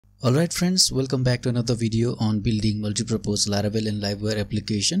Alright friends, welcome back to another video on building multi-purpose Laravel and Livewire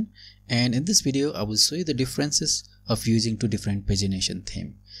application, and in this video I will show you the differences of using two different pagination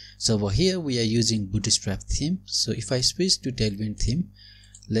theme. So over here we are using bootstrap theme. So if I switch to Tailwind theme,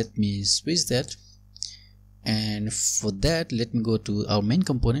 let me switch that, and for that let me go to our main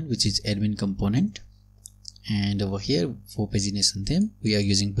component, which is admin component, and over here for pagination theme we are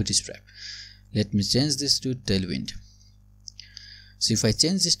using bootstrap. Let me change this to Tailwind. So if I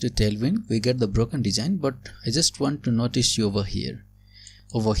change this to Tailwind, we get the broken design, but I just want to notice you over here.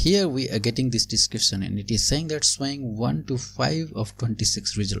 Over here we are getting this description, and it is saying that showing 1 to 5 of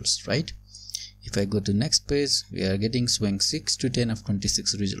 26 results, right? If I go to next page, we are getting showing 6 to 10 of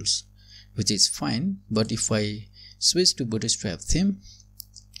 26 results, which is fine. But if I switch to bootstrap theme,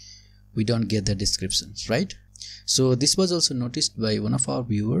 we don't get the descriptions, right? So this was also noticed by one of our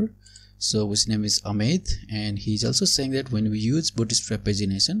viewer, so his name is Ahmed, and he's also saying that when we use bootstrap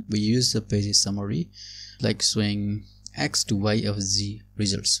pagination, we use the page summary like showing X to Y of Z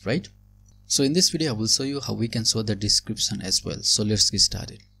results, right? So in this video I will show you how we can show the description as well. So let's get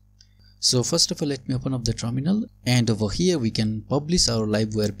started. So first of all, let me open up the terminal, and over here we can publish our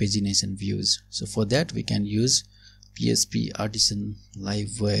Livewire pagination views. So for that we can use PHP artisan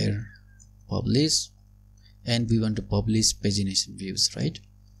Livewire publish, and we want to publish pagination views, right?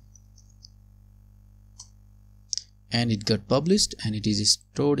 And it got published, and it is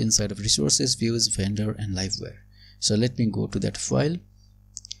stored inside of resources, views, vendor, and Livewire. So let me go to that file,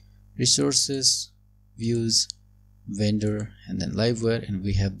 resources, views, vendor, and then Livewire, and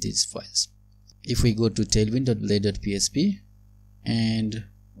we have these files. If we go to tailwind.blade.php, and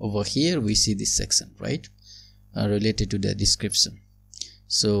over here we see this section, right, related to the description.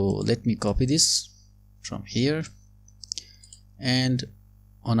 So let me copy this from here, and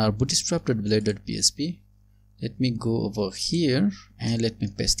on our bootstrap.blade.php, let me go over here and let me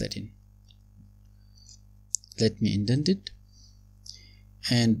paste that in. Let me indent it,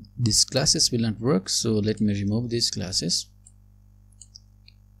 and these classes will not work, so let me remove these classes.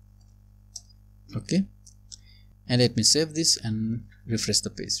 Okay, and let me save this and refresh the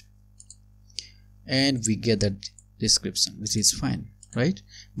page, and we get that description, which is fine, right?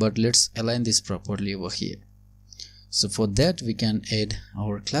 But let's align this properly over here. So for that we can add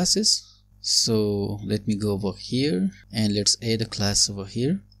our classes. So let me go over here and let's add a class over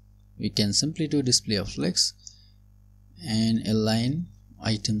here. We can simply do display of flex and align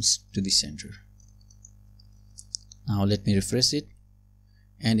items to the center. Now let me refresh it,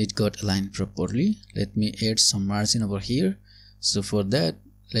 and it got aligned properly. Let me add some margin over here. So for that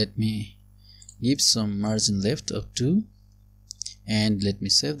let me give some margin left of 2, and let me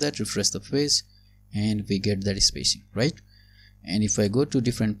save that, refresh the page, and we get that spacing, right? And if I go to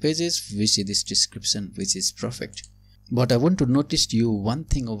different pages, we see this description, which is perfect. But I want to notice you one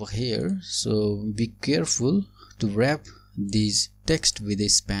thing over here. So be careful to wrap this text with a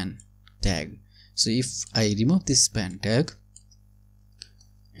span tag. So if I remove this span tag,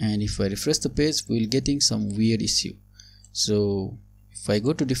 and if I refresh the page, we'll getting some weird issue. So if I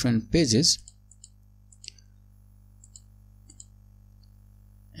go to different pages,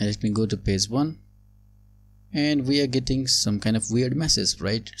 and let me go to page 1, and we are getting some kind of weird message,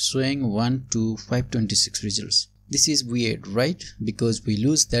 right, showing 1 to 526 results. This is weird, right, because we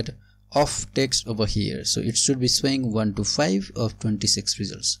lose that off text over here. So it should be showing 1 to 5 of 26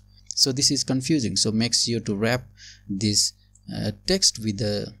 results. So this is confusing, so make sure to wrap this text with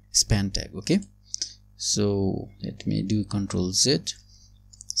the span tag. Okay, so let me do Ctrl Z,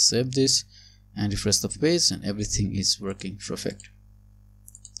 save this, and refresh the page, and everything is working perfect.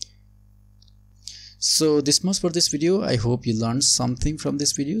 So this much for this video. I hope you learned something from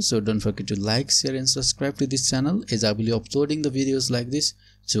this video. So don't forget to like, share, and subscribe to this channel, as I will be uploading the videos like this.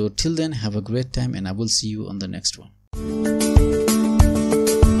 So till then, have a great time, and I will see you on the next one.